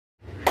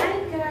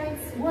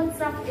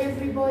what's up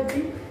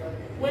everybody?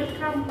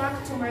 Welcome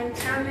back to my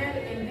channel,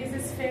 and this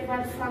is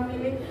Favoured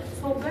family.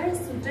 So guys,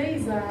 today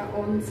is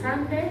on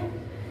Sunday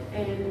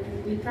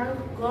and we thank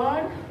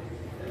God.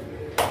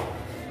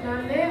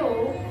 Na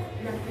leo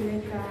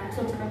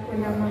tunataka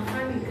kwenda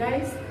mahali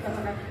guys,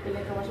 nataka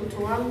kupeleka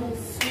watoto wangu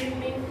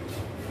swimming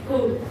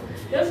pool.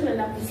 Leo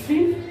tunaenda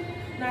kuswim.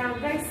 Now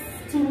guys,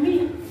 to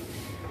me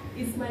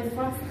it's my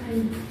first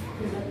time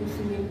kwenda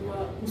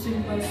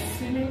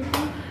swimming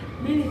pool.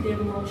 Mimi ndio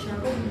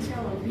mshago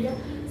mchawabia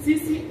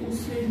sisi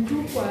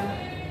uswim kwa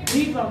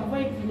river mvua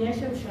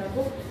ikinyesha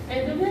mshago.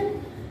 And then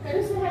can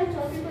you say hi to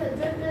people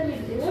that hi.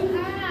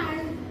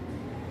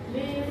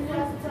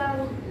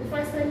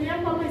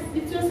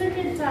 It's your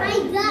second time. Hi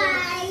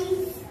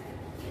guys.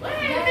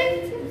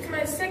 It's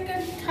my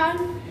second time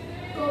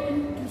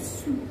going to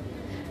swim.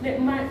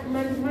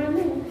 Manu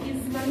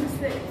is Manu's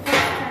first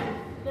time.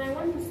 So I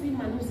want to see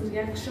Manu's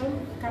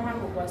reaction.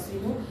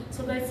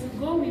 So guys,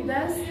 go with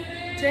us.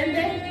 Trend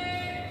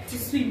to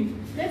swim.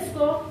 Let's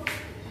go.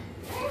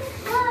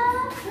 Let's go.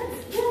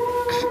 Let's go.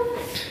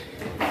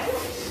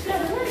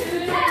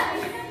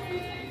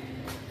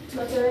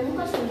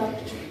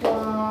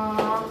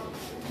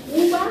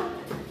 Uba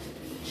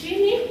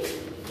chini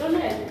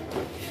Donald.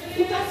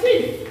 You can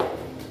swim.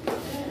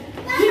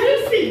 Did you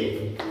see?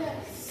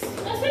 Yes.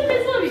 You swim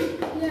vizuri?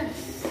 Yes.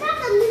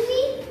 Sasa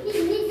mimi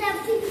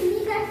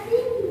nitafika.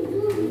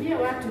 Ndio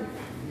watu.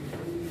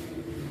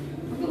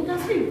 You can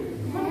swim.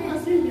 Mama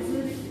can swim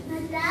vizuri.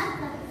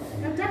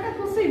 Nataka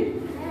kuswim.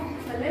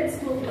 So let's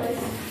go guys.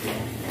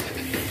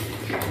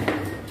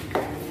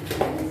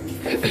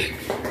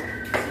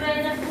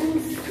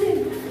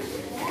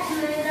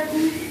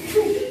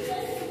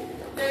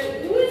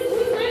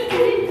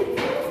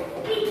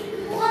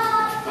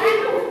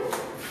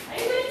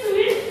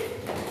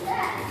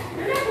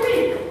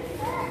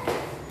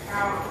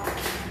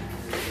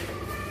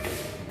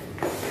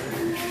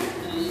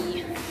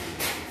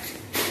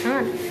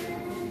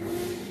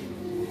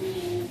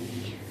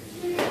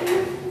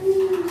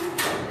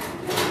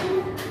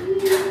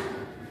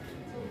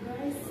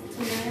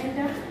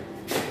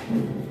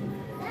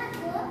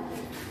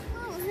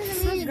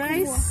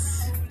 Guys,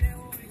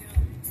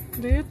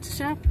 ndio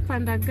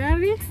tushapanda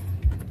gari,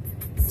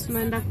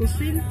 tunaenda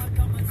kuswim.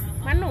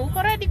 Manu,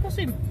 uko ready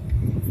kuswim?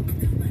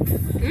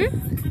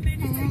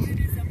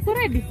 Uko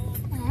ready?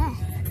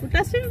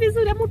 Utaswim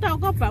vizuri ama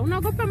utaogopa?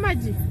 Unaogopa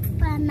maji?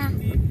 Pana.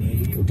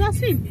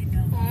 Utaswim?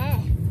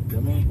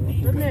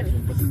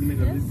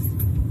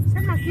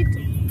 Sema kitu.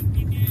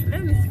 Leo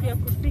nisikia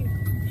kuswim.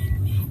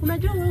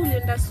 Unajua wewe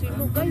ulienda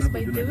swimo guys,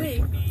 by the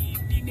way.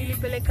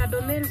 Nilipeleka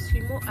Donel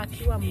swimo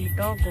akiwa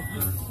mdogo.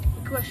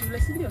 Ukiwa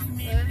shule si ndio?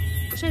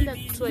 Ushaenda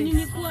twice.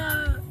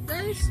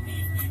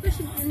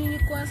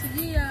 Nilikuwa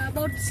sijui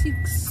about 6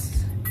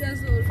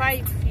 years old.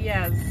 5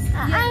 years.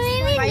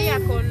 Mimi Pai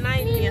yako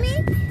 9 years.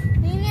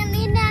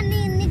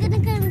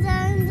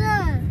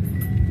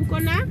 Uko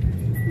na?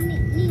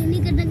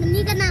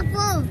 Nika na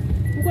 4.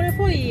 Uko na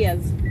 4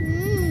 years.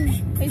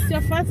 It's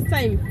your first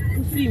time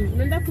kuswim.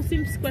 Unaenda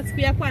kuswim siku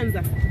ya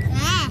kwanza?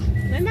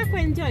 Unaenda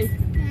kuenjoy?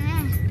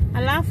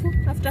 Alafu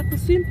after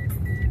kuswim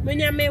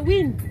mwenye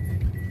amewin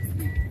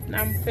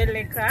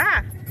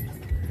nampeleka.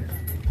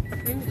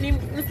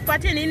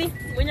 Nikupatie nini?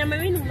 Mwenye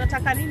amewin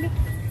unataka nini?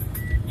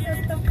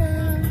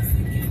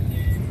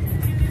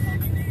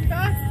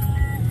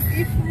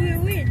 If we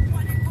win,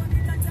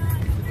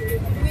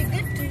 we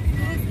get to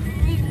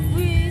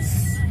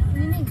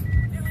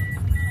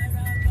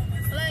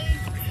like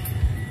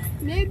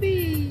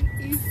maybe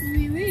if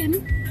we win,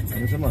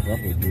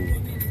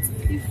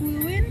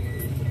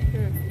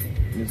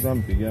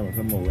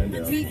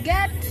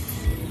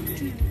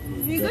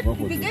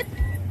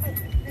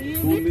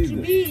 you need to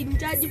be in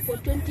charge for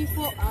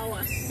 24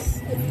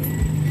 hours.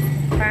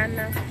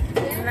 Pana.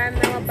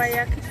 Na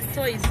wabaya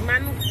toys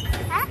Manu.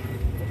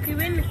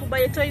 Ukiwin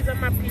nikubaya toys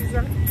ama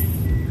pizza?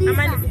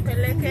 Ama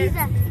nikupeleke?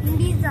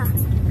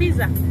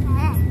 Pizza.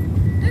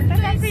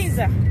 Nataka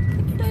pizza.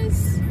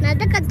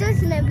 Nataka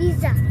toast na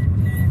pizza.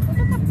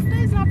 Nataka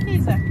toys na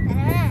pizza.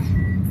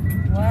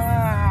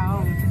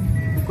 Wow.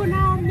 Uko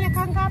na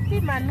miaka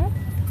ngapi Manu?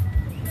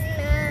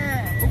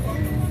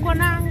 Uko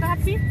na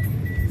ngapi?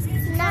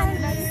 Na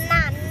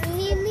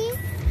mimi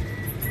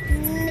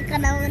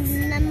nikana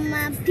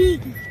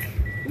mapigi.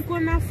 Uko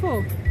na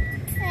 4?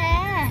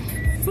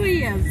 4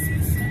 years.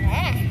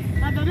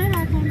 Na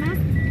Donela ako na?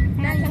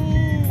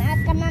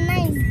 Akana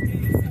 9.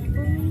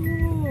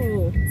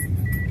 Oh.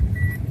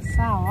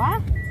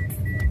 Sawa.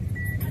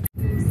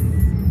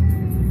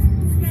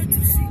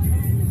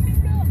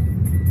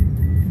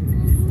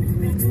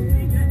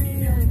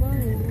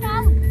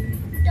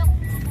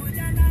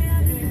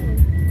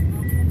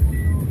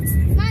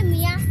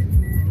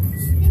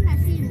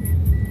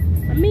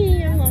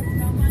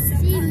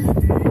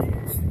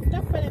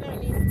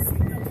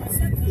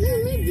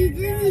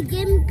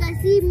 Game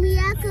kasimu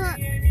yako.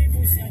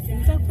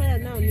 Utakufanya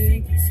nao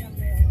nini?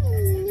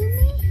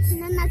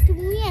 Mimi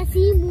natumia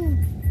simu.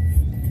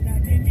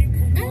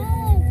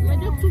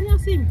 Unajua kutumia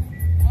simu?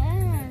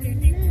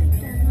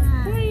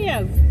 4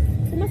 years.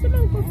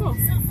 Unasema uko 4?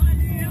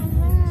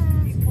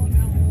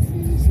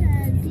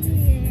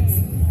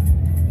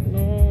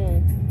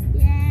 No.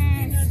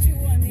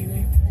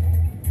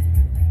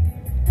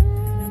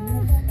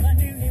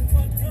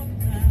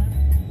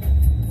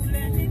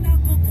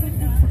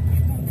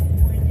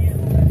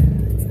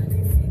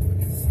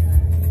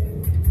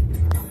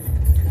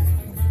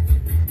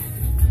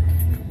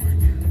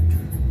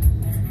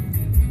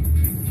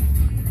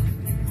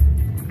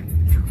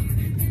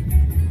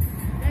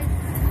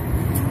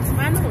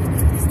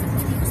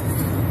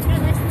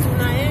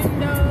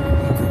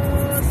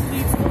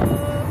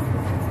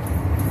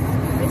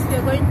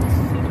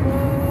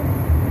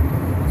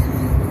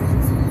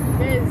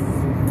 Yes.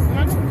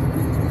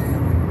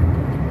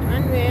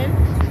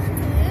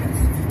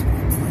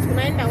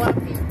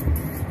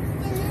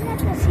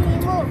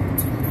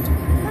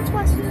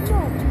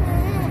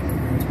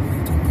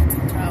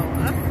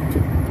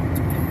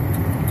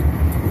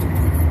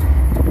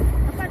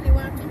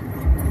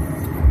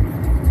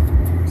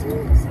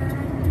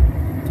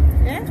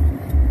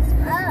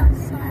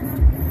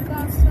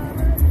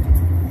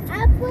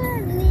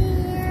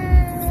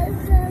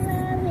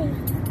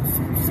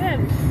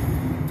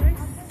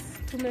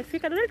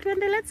 Tumefika.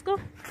 Tuende, let's go.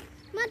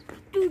 Ma,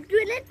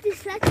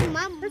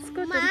 Let's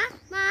go.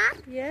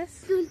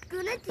 Yes.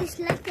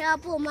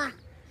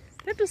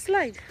 Let to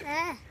slide.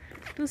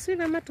 To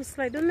swim ama to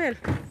slide. Donel.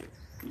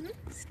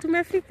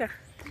 Tumefika.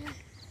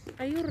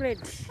 Are you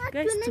ready?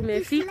 Guys,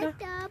 tumefika.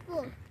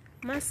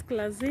 Mask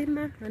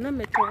lazima. Ana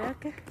metro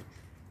yake.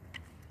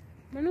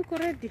 Manu uko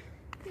ready?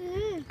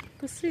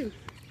 To swim.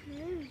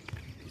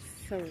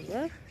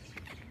 Sawa.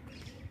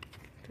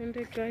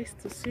 Tuende guys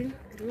to swim.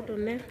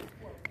 Donel.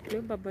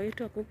 Leo baba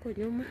yetu ako huko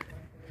nyuma.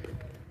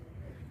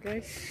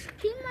 Guys.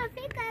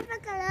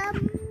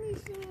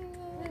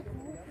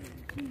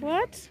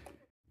 What?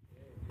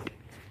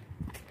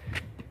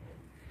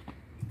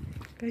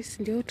 Guys,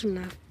 ndio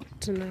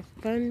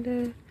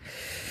tunapanda.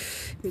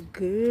 We're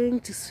going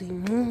to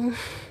swim more,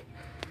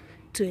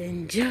 to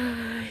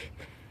enjoy.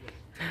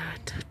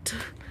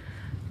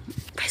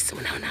 Guys,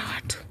 mnaona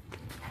watu.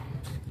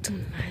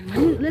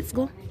 Let's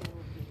go.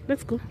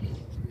 Let's go.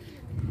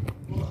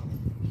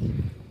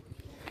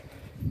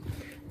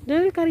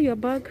 Don't carry your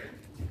bag.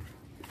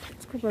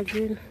 Let's go back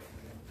in.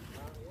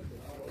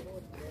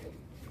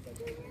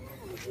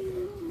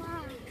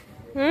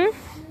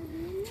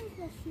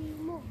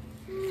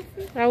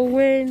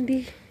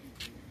 Wendy.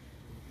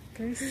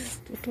 Guys,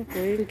 watoto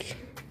wengi.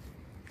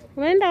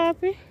 Unaenda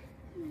wapi?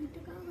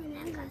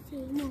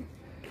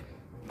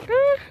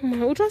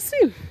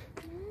 Utaswim?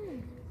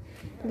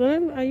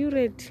 Are you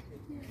ready?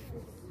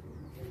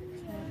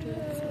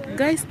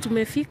 Guys,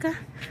 tumefika.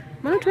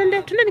 Manu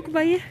tuende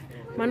nikubaie.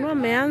 Manu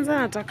ameanza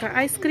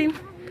anataka ice cream.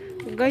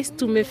 Guys,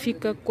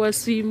 tumefika kwa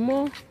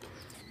swimo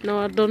na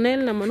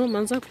Wadonel na Manu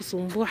ameanza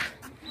kusumbua.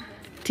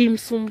 Team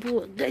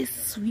sumbua.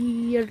 Guys,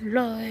 we are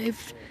live.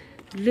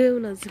 Leo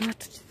lazima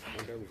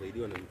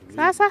tujifanye.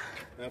 Sasa?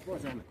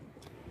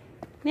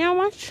 Ni how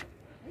much?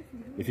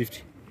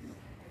 50.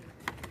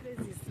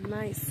 This is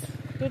nice.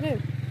 Donel,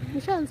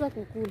 mshaanza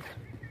kukula.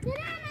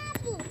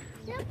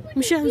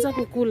 Mshaanza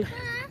kukula.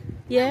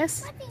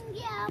 Yes.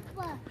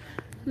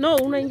 No,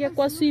 unaingia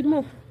kwa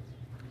swimo.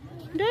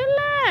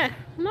 Ndele,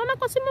 unaona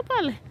kwa swimo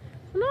pale?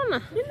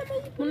 Unaona?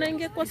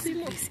 Unaingia kwa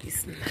swimo. This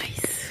is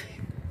nice.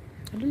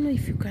 I don't know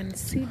if you can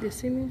see the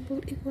swimming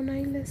pool iko na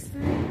ile side.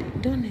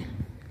 Donel.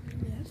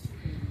 Yes.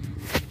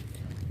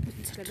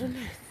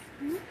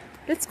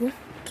 Let's go.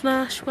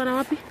 Tunashuka na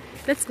wapi?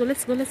 Let's go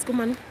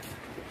man.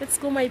 Let's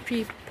go my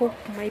people.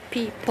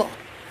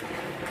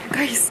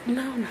 Guys,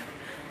 naona.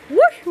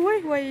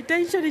 Wait,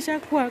 tension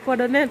ishakuwa kwa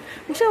Donel.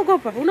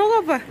 Ushaogopa?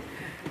 Unaogopa?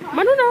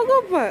 Manu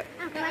unaogopa?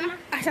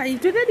 Acha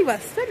twende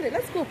basi. Twende,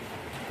 let's go.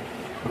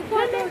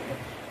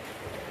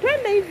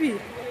 Twende hivi.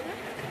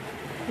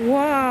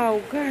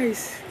 Wow,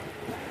 guys.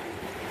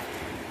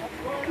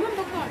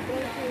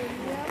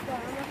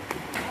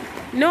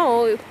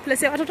 No,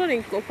 place ya watoto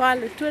niko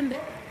pale. Twende.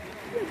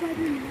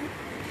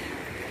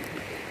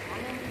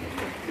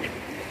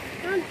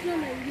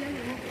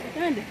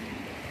 Twende.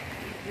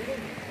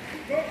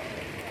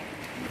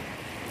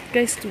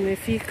 Guys,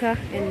 tumefika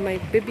and my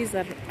babies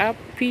are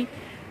happy.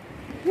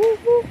 Oh,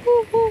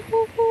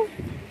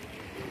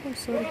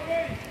 sorry.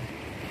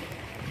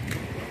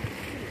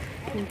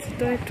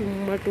 Nitoe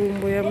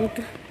matumbo ya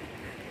mtu.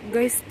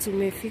 Guys,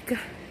 tumefika.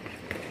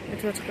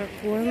 Tunataka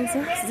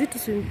kuanza. Zitu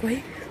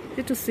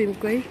swim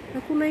kwa hii.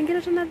 Na kuna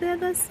ingine tena the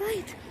other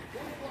side.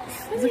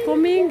 Ziko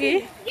mingi.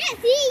 Yes,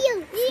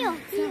 hiyo.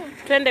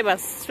 Twende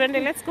basi. Twende,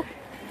 let's go.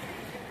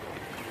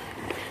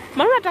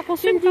 Mama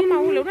atakuswim kama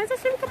ule. Unaweza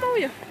swim kama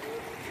huyo?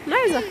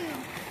 Unaweza?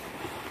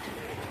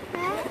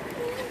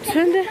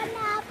 Twende.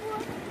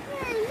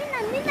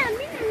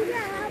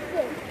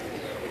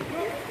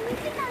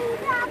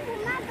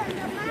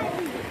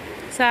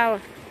 Sawa.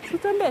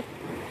 Tutambe.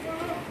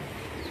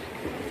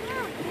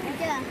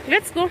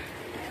 Let's go.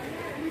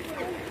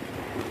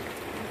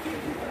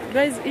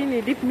 Guys, hii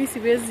ni deep misi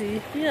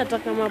bezi. Hii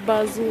nataka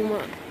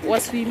mabazuma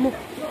waswimu.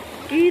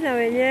 Hii na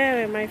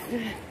wenyewe my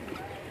friend.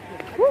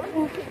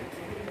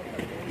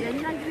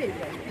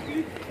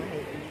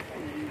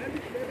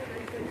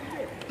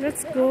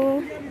 Let's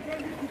go.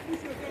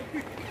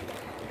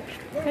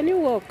 Can you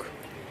walk?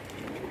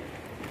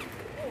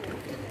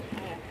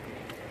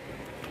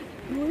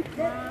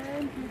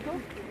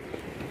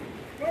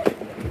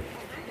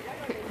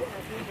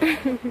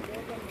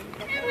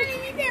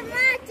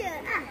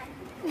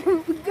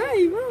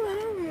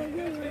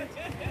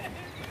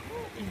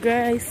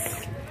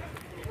 Guys.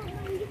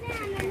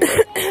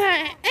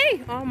 Hey,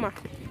 Oma.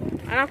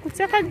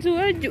 Anakutaka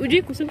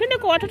ujui kusungende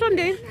kwa watoto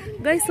ndio.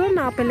 Guys, so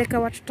nawapeleka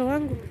watoto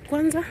wangu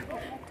kwanza.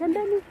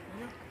 Tandani.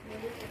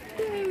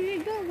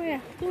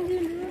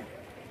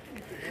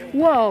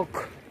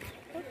 Walk.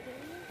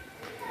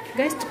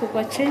 Guys, tuko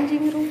kwa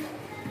changing room.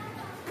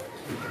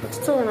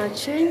 Watoto wana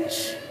change.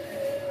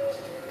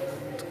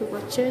 Tuko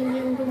kwa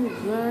changing room,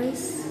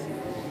 guys.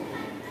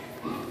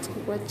 Tuko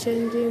kwa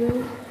changing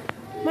room.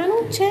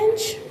 Manu,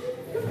 change.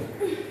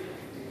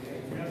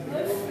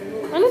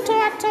 Manu,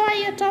 toa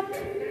hiyo top.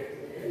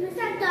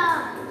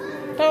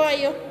 Toa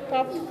hiyo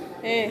top.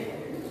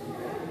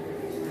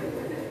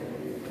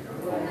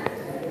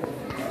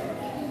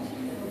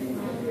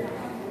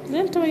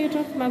 Then toa hiyo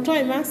top. Na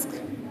toa mask.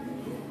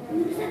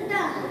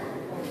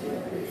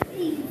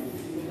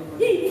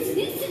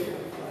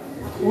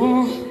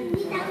 Wow.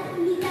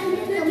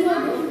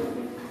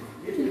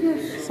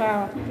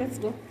 Sawa, let's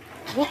go.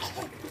 Go.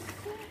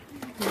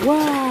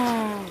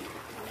 Wow.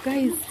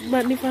 Guys,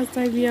 but the first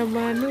time here,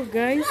 Manu,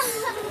 guys.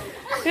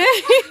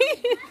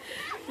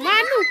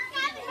 Manu.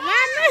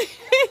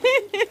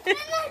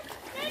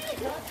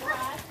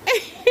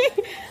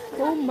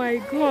 Oh my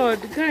God,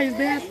 guys,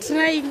 they are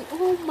trying.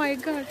 Oh my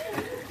God.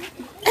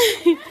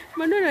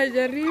 Manu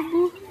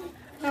najaribu.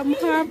 I'm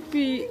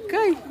happy.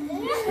 Guys.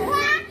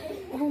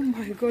 Oh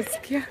my God,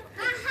 skia.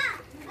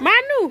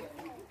 Manu.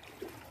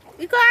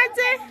 Iko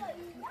aje?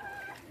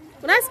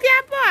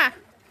 Unasikia poa?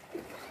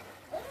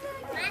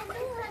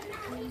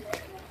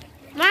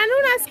 Manu,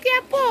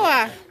 unasikia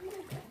poa?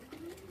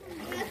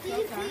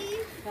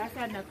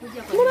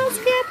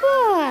 Unasikia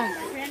poa?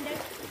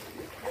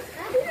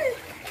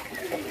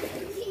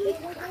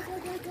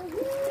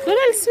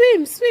 Donald,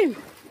 swim.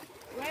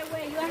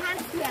 Wait, your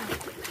hands here.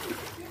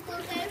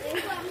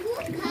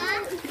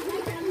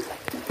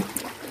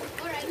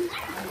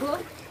 Go.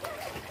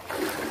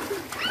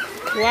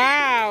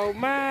 Wow,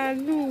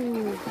 Manu.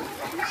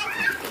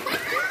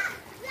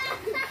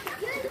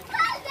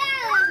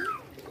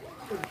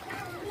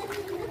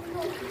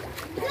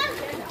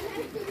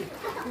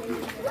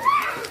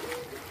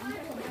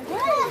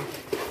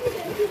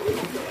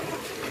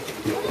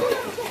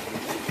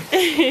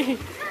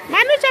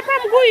 Manu, chapa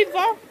mguu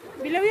hivyo.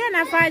 Vile huyo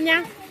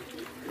anafanya.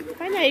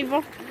 Fanya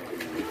hivyo.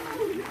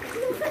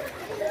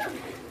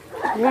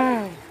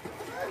 Wow.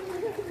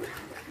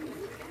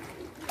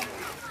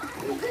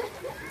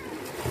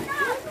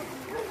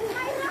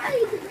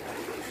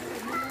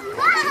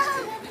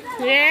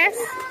 Yes.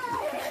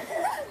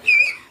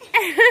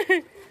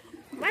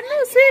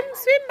 Manu,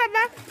 swim,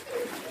 baba.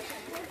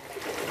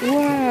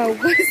 Wow,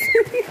 guys.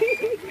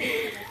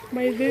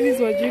 My babies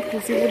wajui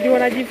kusimu, ndio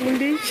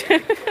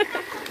wanajifundisha.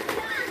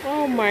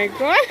 Oh my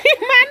God.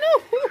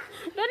 Manu.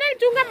 Donald,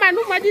 chunga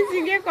Manu, maji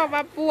zingie kwa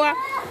mapua.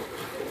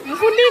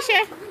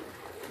 Mfundishe.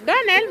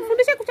 Donald,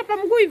 mfundishe kuchapa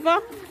mguu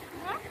hivyo.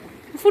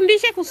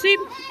 Mfundishe kuswim.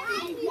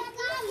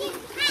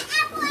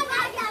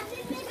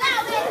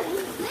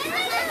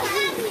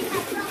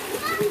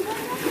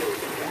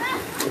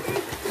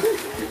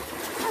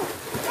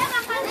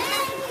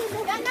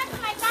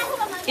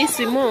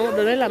 Isimo,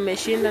 Donald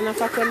ameshinda,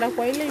 nafaa kwenda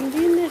kwa ile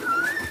ingine.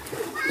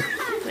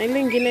 Na ile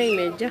ingine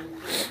imejaa.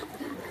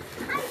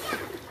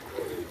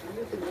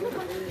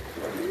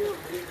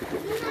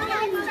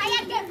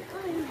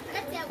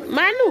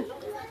 Manu,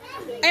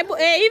 ebu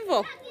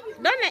hivyo.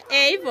 Donald,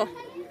 hivyo.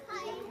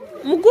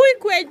 Mguu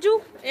ikwe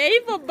juu.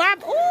 Hivyo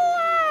bab.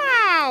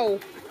 Wow.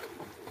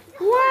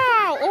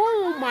 Wow.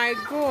 Oh my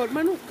God.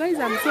 Manu, guys,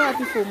 I'm so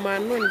happy for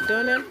Manu and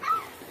Donald.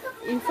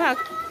 In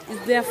fact,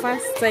 it's their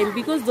first time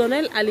because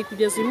Donald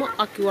alikuja simu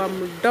akiwa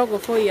mdogo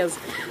 4 years.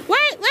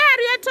 Where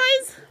are your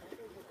toys?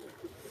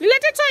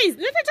 Nilete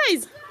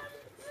toys.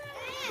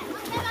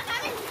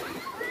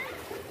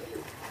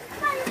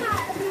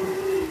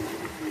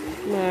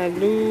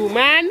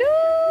 Manu.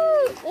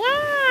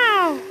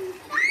 Wow.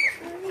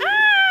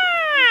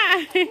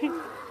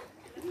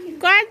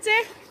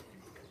 Kwaje?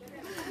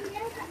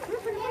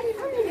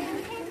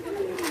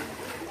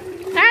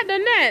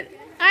 Donald,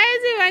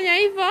 haizi wanya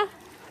hivyo.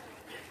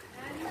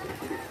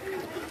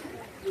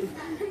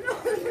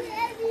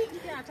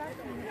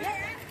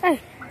 Hey.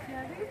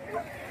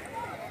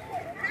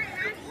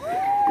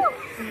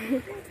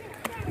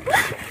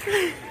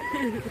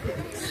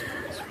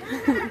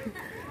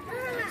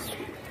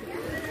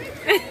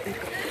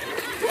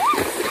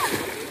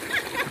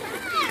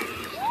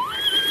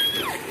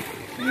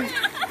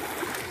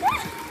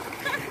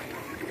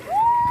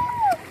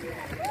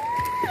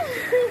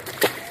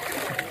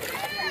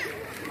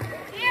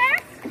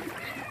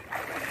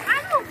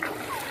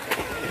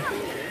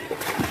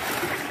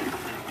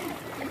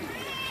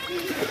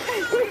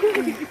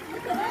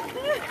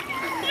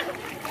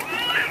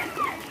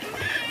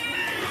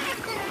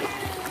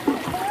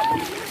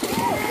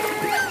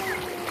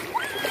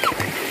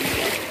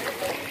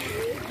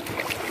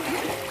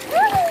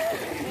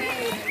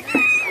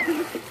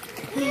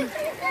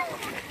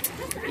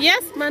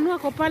 Yes, Manu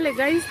ako pale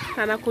guys,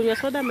 anakunywa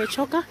soda,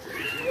 amechoka.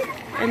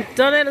 And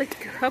Donald,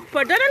 come.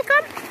 Come,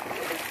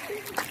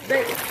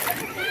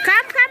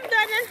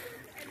 Donald.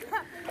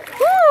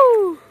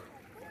 Woo!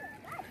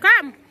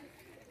 Come.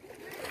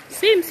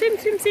 Sim.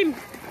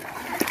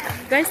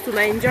 Guys,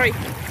 tuna enjoy.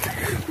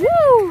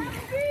 Woo!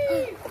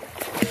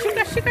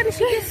 Shika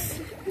nishike.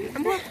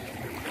 Ambo.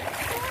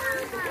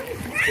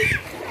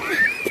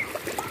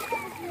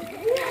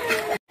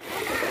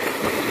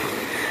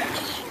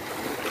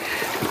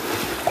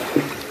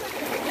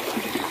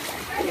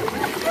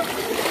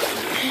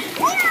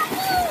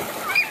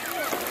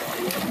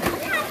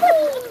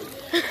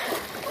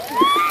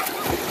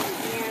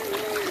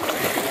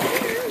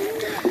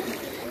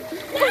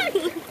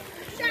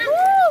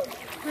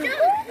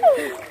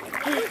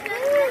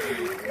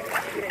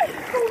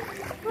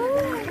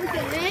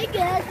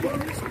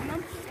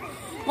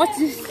 What's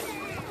this?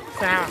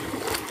 Sawa.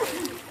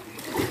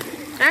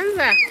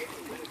 Anza.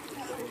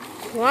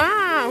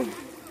 Wow.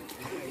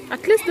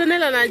 At least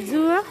Donel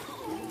anajua.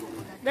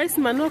 Guys,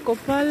 Manu ako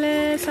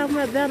pale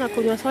somewhere there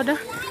anakunywa soda.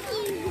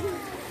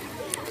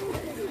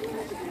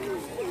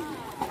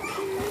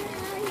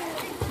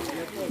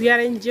 We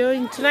are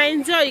enjoying. Tuna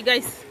enjoy,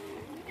 guys.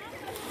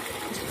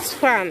 It's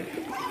fun.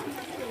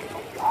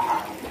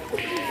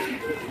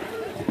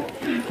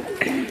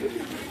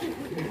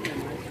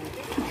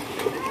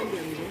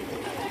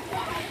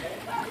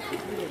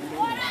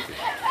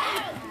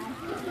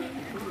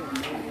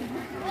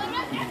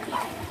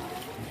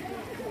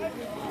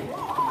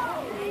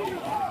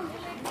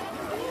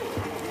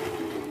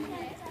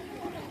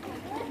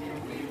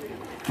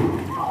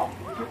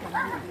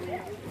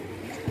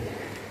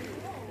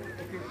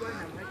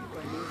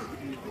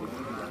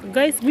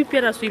 Guys, mimi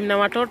pia na swim na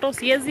watoto,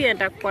 siwezi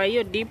enda kwa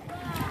hiyo deep.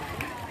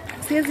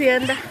 Siwezi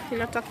enda,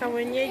 inataka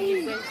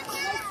wenyeji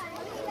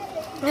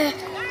guys.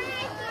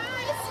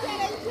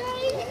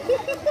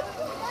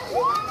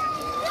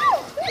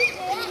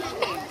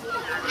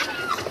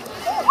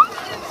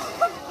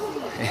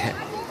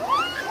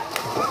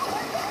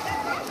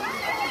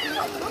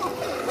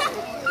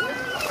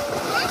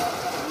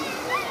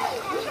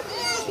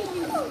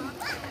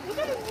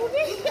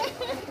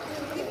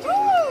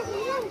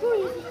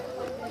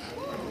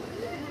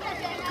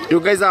 You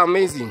guys are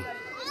amazing.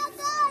 Hello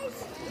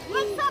guys,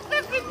 what's up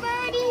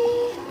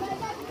everybody?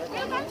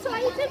 Welcome to our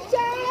YouTube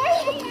channel.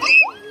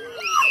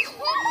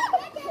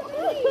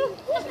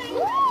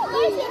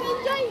 Guys, you're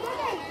enjoying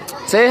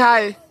it. Say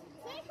hi. Say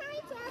hi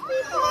to our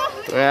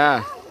people.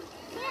 Yeah.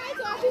 Say hi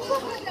to our people.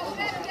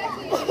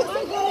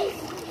 Hi guys.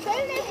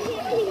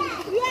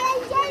 We are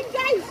enjoying,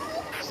 guys.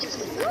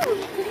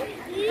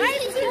 Hi,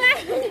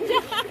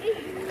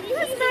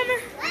 Yes, Mama.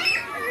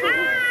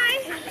 Hi.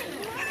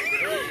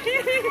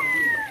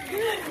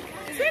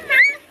 Say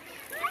Mama.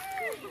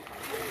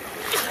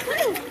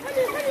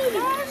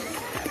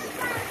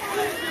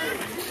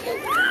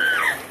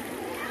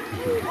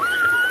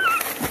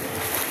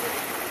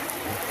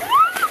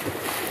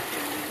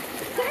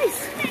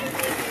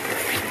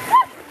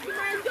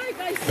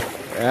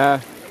 Yeah.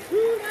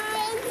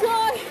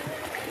 Enjoy.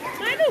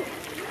 Manu,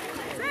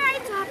 say hi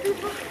to our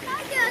people.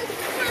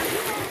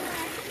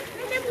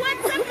 And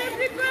what's up,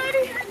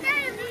 everybody?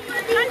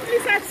 And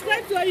please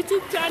subscribe to our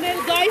YouTube channel,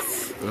 guys.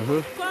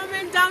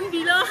 Comment down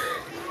below.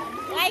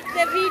 Like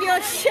the video.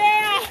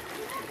 Share.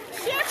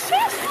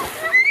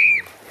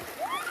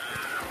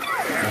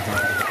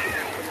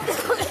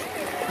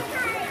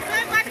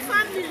 Favoured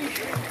family.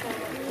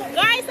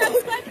 Guys,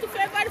 subscribe to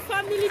Favoured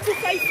family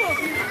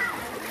 254.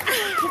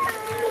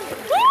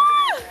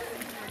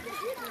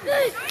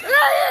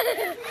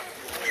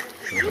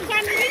 You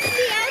can reach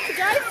me out,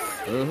 guys.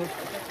 You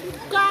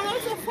can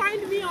also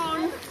find me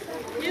on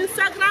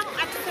Instagram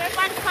at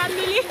Favoured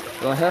family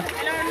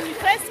and on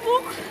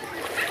Facebook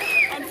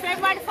on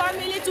Favoured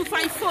family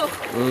 254.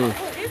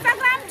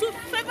 Instagram to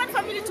Favoured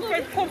family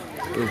 254.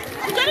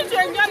 I'm going to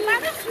enjoy my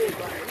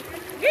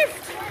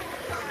gift.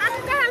 And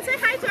say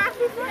hi to our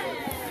people.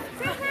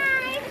 Say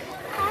hi.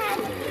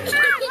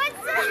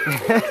 What's up?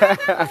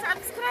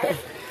 Subscribe.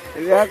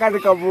 Haka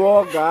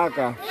nikamuoga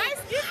haka. Guys,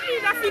 give me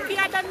rafiki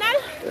ya Donel.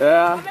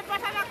 Yeah.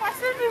 Wamepatana kwa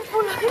swimming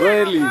pool.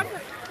 Kweli.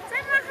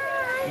 Sema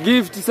hi.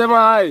 Gift,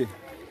 sema hi.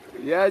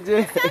 Yaje.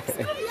 Yaje.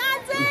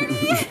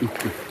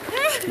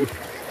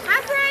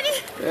 Asante.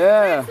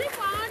 Yeah.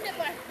 Sifaone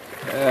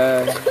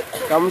bwana.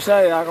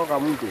 Kamsha yako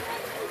kamutu.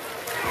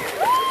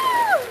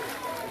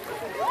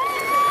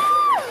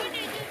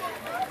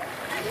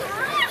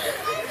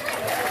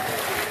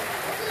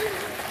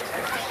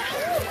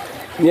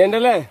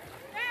 Niendelee?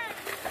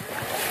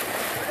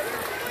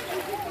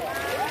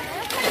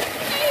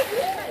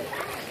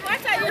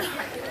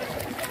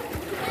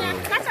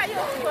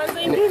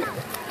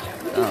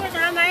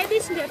 Mama,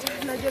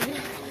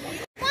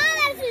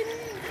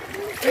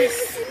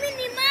 si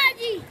mini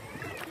maji.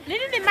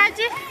 Nini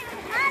maji?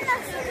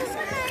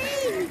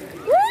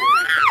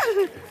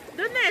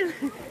 Donel.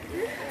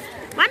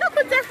 Mana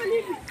kuja?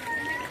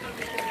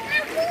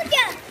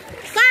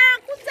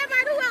 Kuja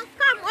baru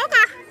welcome.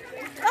 Oka.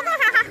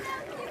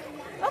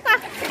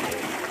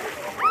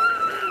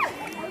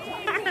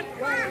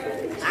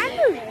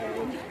 Aduh.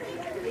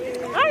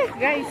 Oh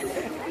guys.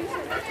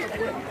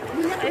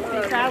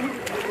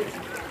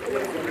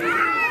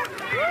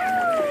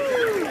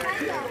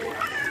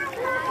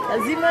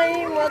 Lazima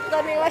hii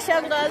mwaka ni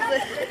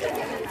washangaze.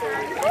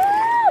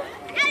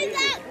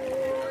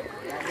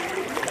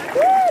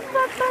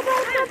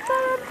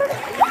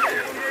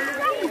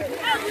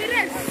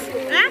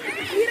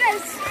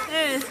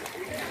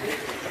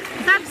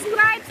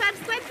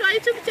 Subscribe to our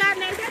YouTube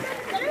channel.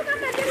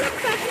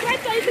 Subscribe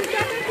to our YouTube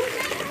channel.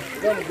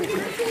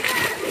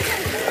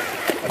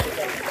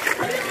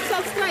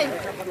 Subscribe.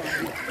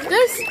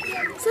 Yes,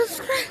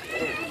 subscribe.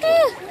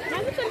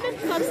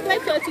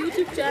 Subscribe to our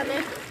YouTube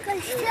channel.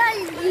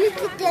 Subscribe.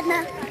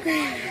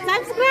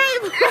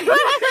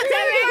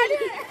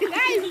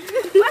 Guys,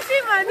 what's he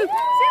manu?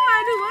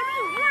 Manu.